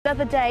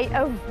Another day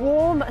of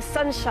warm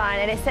sunshine,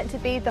 and it's set to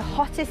be the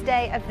hottest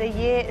day of the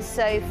year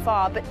so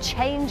far, but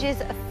changes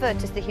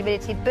afoot as the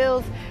humidity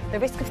builds, the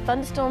risk of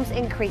thunderstorms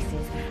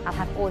increases. I'll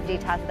have all the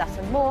details of that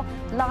and more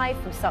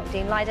live from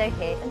Saltdean Lido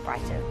here in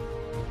Brighton.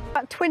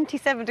 About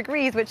 27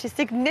 degrees, which is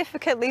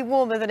significantly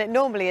warmer than it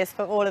normally is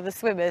for all of the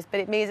swimmers,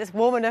 but it means it's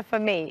warm enough for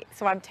me,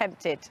 so I'm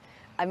tempted.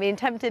 I mean,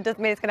 tempted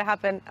doesn't mean it's going to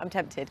happen. I'm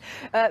tempted.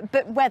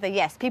 But weather,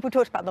 yes. People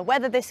talked about the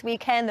weather this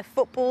weekend, the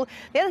football.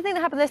 The other thing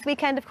that happened this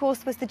weekend, of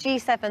course, was the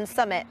G7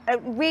 summit.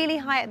 Really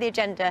high at the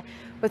agenda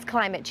was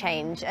climate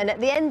change. And at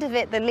the end of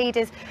it, the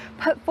leaders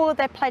put forward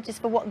their pledges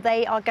for what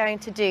they are going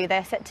to do.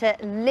 They're set to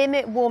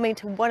limit warming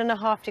to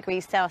 1.5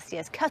 degrees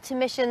Celsius, cut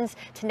emissions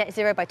to net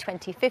zero by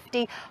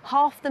 2050,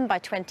 half them by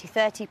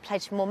 2030,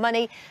 pledge more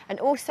money,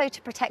 and also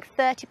to protect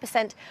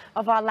 30%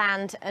 of our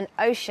land and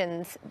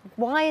oceans.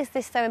 Why is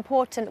this so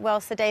important? Well,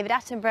 Sir David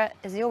Attenborough,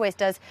 as he always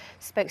does,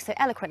 spoke so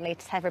eloquently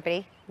to tell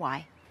everybody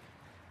why.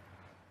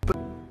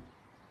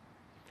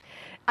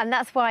 And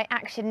that's why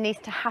action needs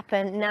to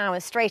happen now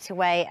and straight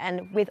away.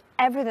 And with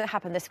everything that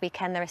happened this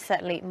weekend, there is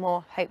certainly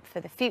more hope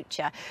for the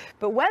future.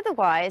 But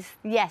weather-wise,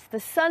 yes, the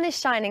sun is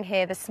shining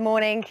here this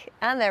morning,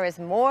 and there is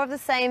more of the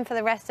same for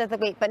the rest of the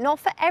week, but not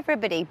for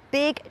everybody.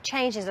 Big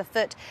changes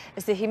afoot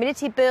as the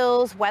humidity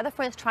builds, weather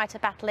fronts try to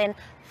battle in.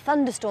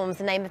 Thunderstorms,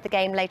 the name of the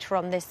game later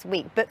on this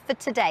week. But for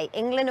today,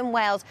 England and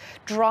Wales,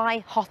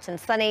 dry, hot and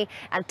sunny,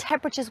 and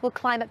temperatures will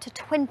climb up to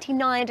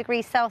 29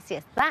 degrees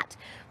Celsius. That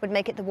would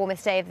make it the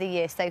warmest day of the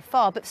year so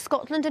far. But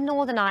Scotland and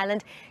Northern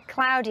Ireland,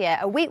 cloudier.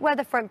 A weak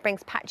weather front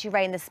brings patchy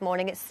rain this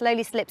morning. It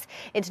slowly slips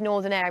into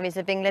northern areas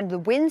of England. The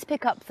winds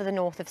pick up for the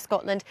north of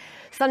Scotland.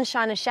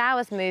 Sunshine and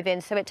showers move in,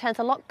 so it turns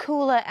a lot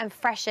cooler and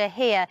fresher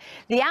here.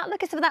 The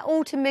outlook is for that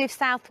all to move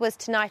southwards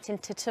tonight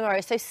into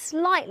tomorrow, so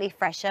slightly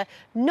fresher,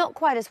 not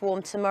quite as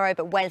warm tomorrow,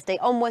 but Wednesday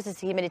onwards as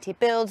the humidity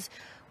builds.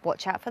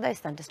 Watch out for those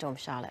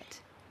thunderstorms,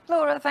 Charlotte.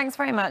 Laura, thanks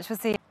very much. We'll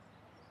see you.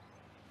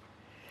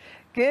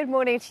 Good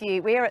morning to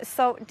you. We are at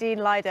Saltdean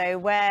Lido,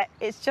 where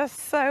it's just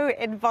so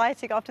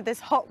inviting after this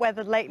hot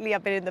weather lately.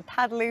 I've been in the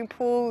paddling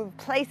pool.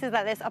 Places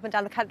like this up and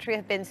down the country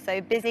have been so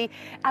busy,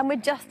 and we're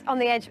just on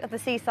the edge of the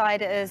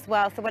seaside as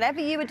well. So whatever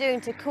you are doing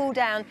to cool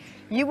down,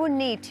 you will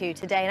need to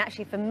today, and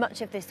actually for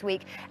much of this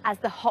week as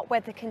the hot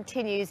weather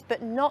continues,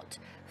 but not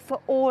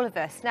for all of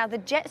us. Now, the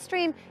jet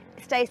stream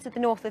stays to the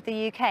north of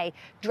the UK,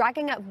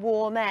 dragging up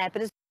warm air,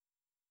 but as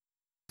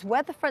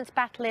weather fronts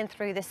battle in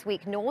through this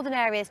week, northern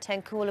areas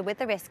turn cooler with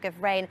the risk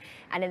of rain,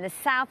 and in the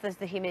south, as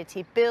the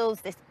humidity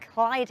builds, this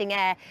gliding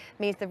air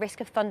means the risk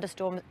of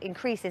thunderstorms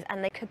increases,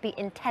 and they could be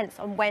intense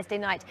on Wednesday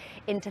night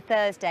into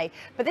Thursday.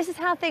 But this is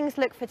how things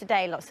look for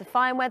today. Lots of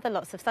fine weather,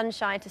 lots of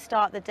sunshine to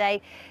start the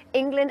day.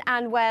 England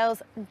and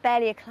Wales,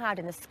 barely a cloud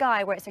in the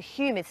sky, where it's a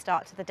humid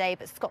start to the day,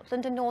 but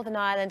Scotland and Northern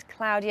Ireland,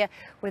 cloudier,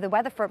 with the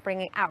weather front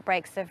bringing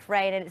outbreaks of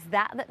rain, and it's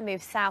that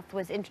moves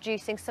southwards,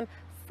 introducing some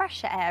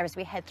fresher air as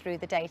we head through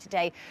the day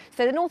today.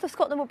 So the north of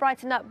Scotland will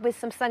brighten up with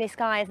some sunny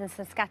skies and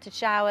some scattered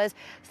showers.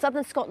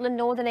 Southern Scotland,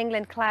 northern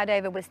England, cloud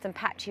over with some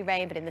patchy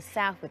rain, but in the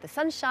south with the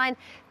sunshine,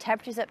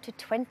 temperatures up to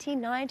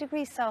 29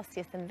 degrees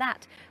Celsius, and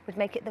that would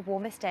make it the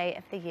warmest day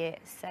of the year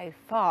so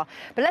far.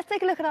 But let's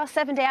take a look at our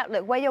 7-day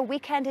outlook, where your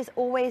weekend is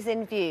always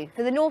in view.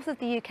 For the north of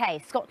the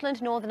UK,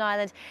 Scotland, Northern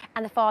Ireland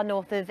and the far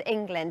north of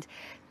England,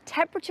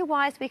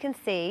 temperature-wise, we can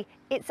see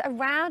it's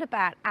around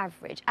about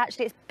average.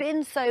 Actually, it's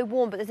been so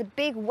warm, but there's a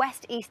big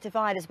west-east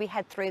divide as we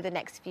head through the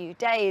next few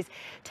days.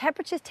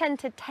 Temperatures tend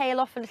to tail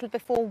off a little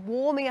before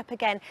warming up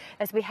again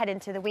as we head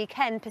into the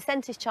weekend.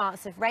 Percentage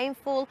chance of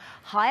rainfall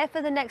higher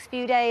for the next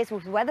few days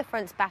with weather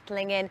fronts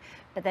battling in,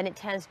 but then it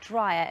turns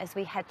drier as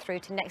we head through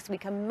to next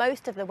week, and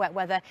most of the wet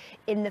weather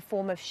in the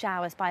form of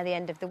showers by the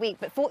end of the week.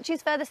 But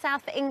fortunes further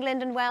south for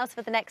England and Wales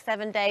for the next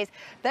 7 days.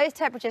 Those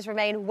temperatures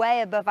remain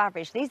way above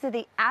average. These are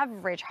the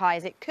average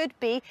highs. It could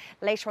be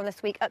later on this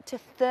week up to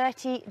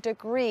 30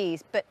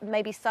 degrees, but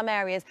maybe some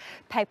areas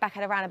peg back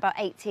at around about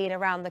 18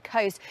 around the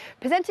coast.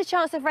 Percentage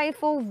chance of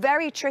rainfall,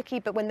 very tricky,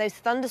 but when those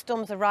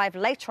thunderstorms arrive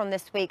later on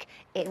this week,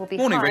 it will be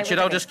Morning, high. Richard.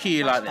 I'll just cue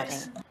you like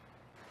this.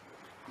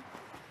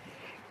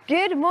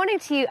 Good morning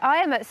to you. I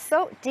am at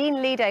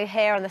Saltdean Lido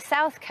here on the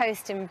south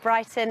coast in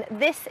Brighton.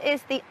 This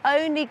is the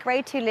only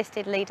Grade 2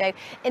 listed Lido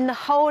in the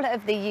whole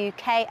of the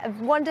UK. A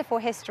wonderful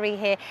history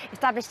here,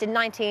 established in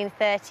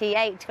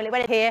 1938. Well, it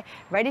went here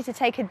ready to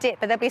take a dip,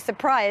 but they'll be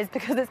surprised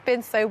because it's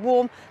been so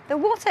warm. The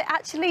water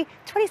actually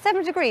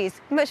 27 degrees,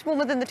 much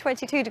warmer than the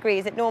 22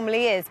 degrees it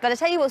normally is. But I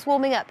tell you what's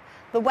warming up,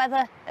 the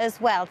weather as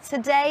well.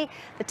 Today,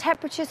 the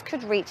temperatures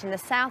could reach in the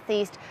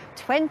southeast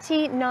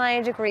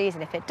 29 degrees,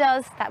 and if it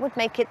does, that would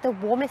make it the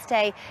warmest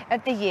day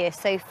of the year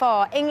so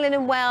far. England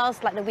and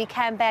Wales, like the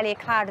weekend, barely a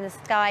cloud in the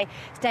sky,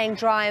 staying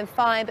dry and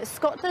fine, but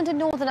Scotland and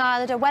Northern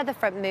Ireland, a weather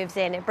front moves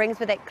in. It brings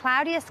with it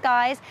cloudier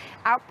skies,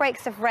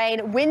 outbreaks of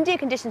rain, windier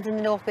conditions in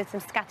the north with some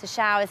scattered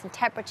showers and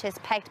temperatures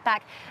pegged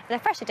back, and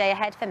a fresher day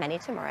ahead for many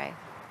tomorrow.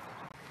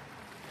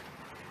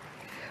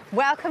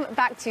 Welcome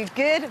back to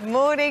Good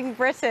Morning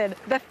Britain.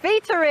 The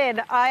feet are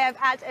in. I am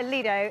at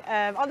Lido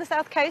on the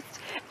south coast,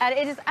 and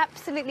it is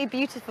absolutely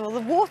beautiful. The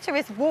water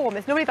is warm.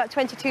 It's normally about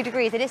 22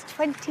 degrees. It is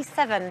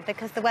 27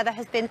 because the weather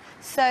has been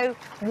so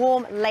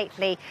warm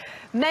lately.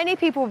 Many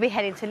people will be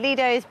heading to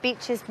Lido's,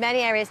 beaches, many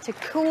areas to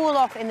cool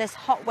off in this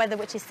hot weather,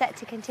 which is set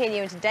to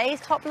continue. And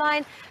today's top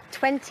line,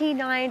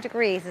 29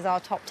 degrees is our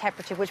top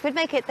temperature, which would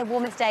make it the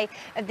warmest day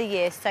of the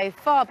year so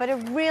far. But a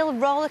real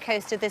roller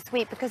coaster this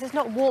week because it's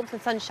not warmth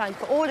and sunshine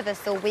for all of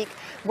us all week.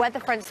 Weather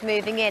fronts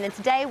moving in, and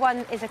today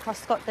one is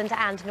across Scotland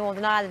and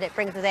Northern Ireland. It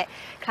brings with it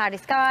cloudy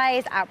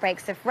skies,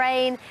 outbreaks of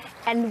rain,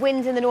 and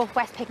winds in the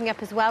northwest picking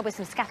up as well, with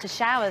some scattered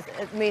showers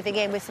moving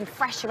in, with some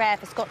fresher air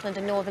for Scotland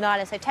and Northern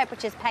Ireland. So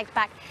temperatures pegged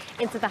back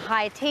into the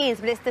high teens,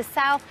 but it's the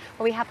south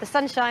where we have the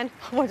sunshine.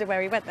 I wonder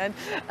where we went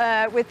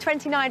then. With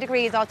 29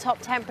 degrees, our top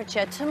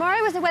temperature.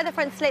 Tomorrow, as the weather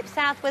front slips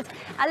southwards,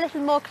 a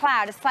little more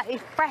cloud, a slightly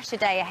fresher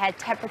day ahead.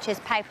 Temperatures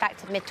pegged back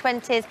to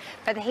mid-20s,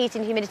 but the heat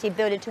and humidity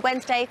build into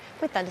Wednesday,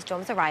 with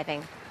thunderstorms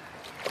arriving.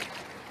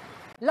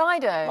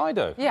 Lido.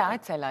 Lido? Yeah,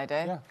 I'd say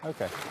Lido. Yeah,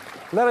 OK.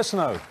 Let us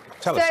know.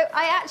 Tell us. So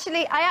I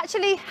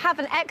actually have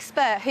an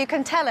expert who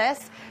can tell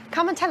us.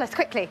 Come and tell us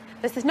quickly.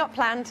 This is not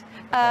planned.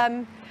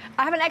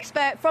 I have an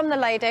expert from the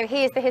Lido.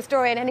 He is the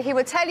historian, and he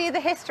will tell you the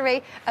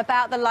history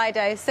about the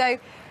Lido. So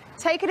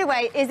take it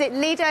away. Is it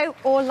Lido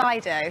or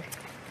Lido?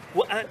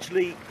 Well,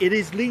 actually, it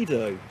is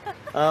Lido,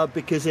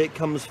 because it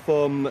comes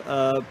from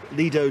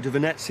Lido di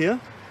Venezia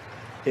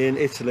in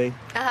Italy.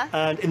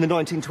 And in the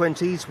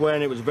 1920s,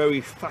 when it was very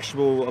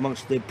fashionable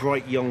amongst the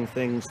bright young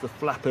things, the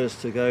flappers,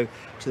 to go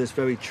to this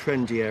very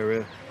trendy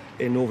area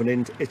in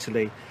northern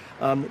Italy,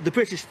 the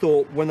British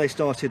thought, when they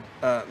started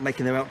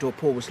making their outdoor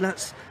pools,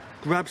 let's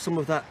grab some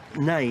of that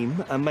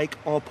name and make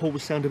our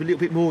pools sound a little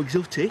bit more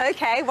exotic.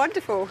 OK,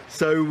 wonderful.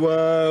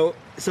 So,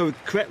 so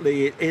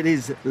correctly, it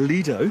is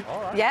Lido.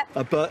 Right.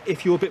 Yep. But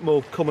if you're a bit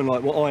more common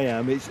like what I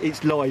am,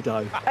 it's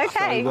Lido.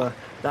 OK. So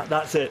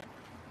that's it.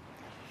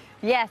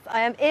 Yes,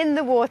 I am in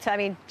the water. I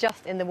mean,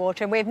 just in the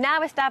water. And we've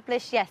now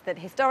established, yes, that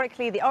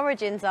historically the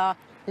origins are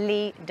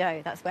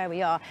Lido. That's where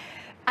we are.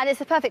 And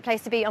it's a perfect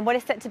place to be on what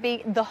is set to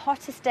be the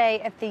hottest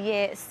day of the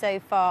year so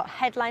far.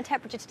 Headline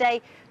temperature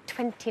today,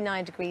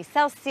 29 degrees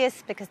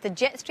Celsius, because the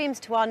jet streams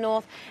to our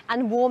north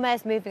and warm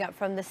air's moving up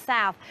from the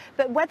south.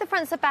 But weather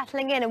fronts are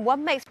battling in, and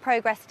one makes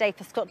progress today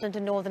for Scotland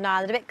and Northern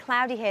Ireland. A bit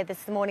cloudy here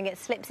this morning. It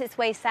slips its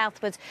way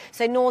southwards,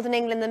 so northern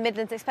England, the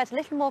Midlands, expect a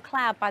little more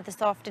cloud by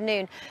this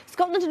afternoon.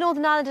 Scotland and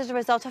Northern Ireland, as a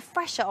result, a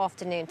fresher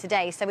afternoon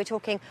today, so we're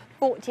talking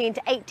 14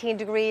 to 18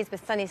 degrees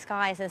with sunny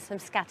skies and some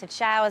scattered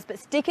showers. But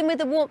sticking with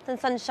the warmth and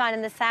sunshine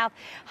in the south,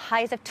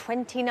 highs of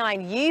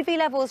 29. UV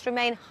levels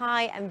remain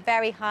high and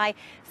very high.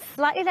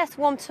 Slightly less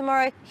warm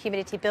tomorrow.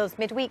 Humidity builds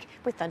midweek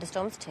with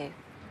thunderstorms too.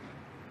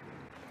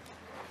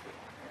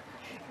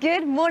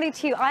 Good morning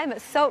to you. I'm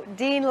at Salt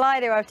Dean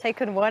Lido. I've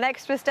taken one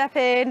extra step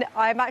in.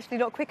 I'm actually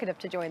not quick enough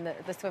to join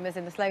the swimmers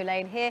in the slow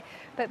lane here,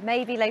 but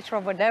maybe later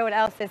on when no one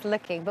else is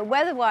looking. But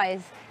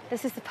weather-wise,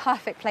 this is the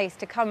perfect place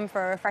to come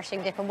for a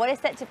refreshing dip on what is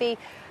set to be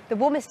the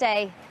warmest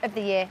day of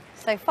the year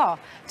so far.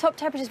 Top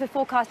temperatures were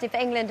forecasted for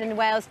England and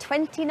Wales,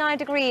 29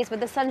 degrees with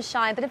the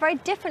sunshine, but a very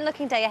different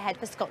looking day ahead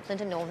for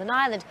Scotland and Northern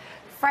Ireland.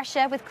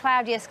 Fresher with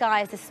cloudier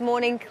skies this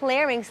morning,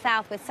 clearing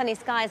south with sunny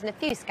skies and a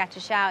few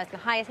scattered showers. The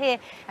highest here,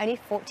 only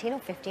 14 or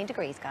 15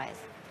 degrees, guys.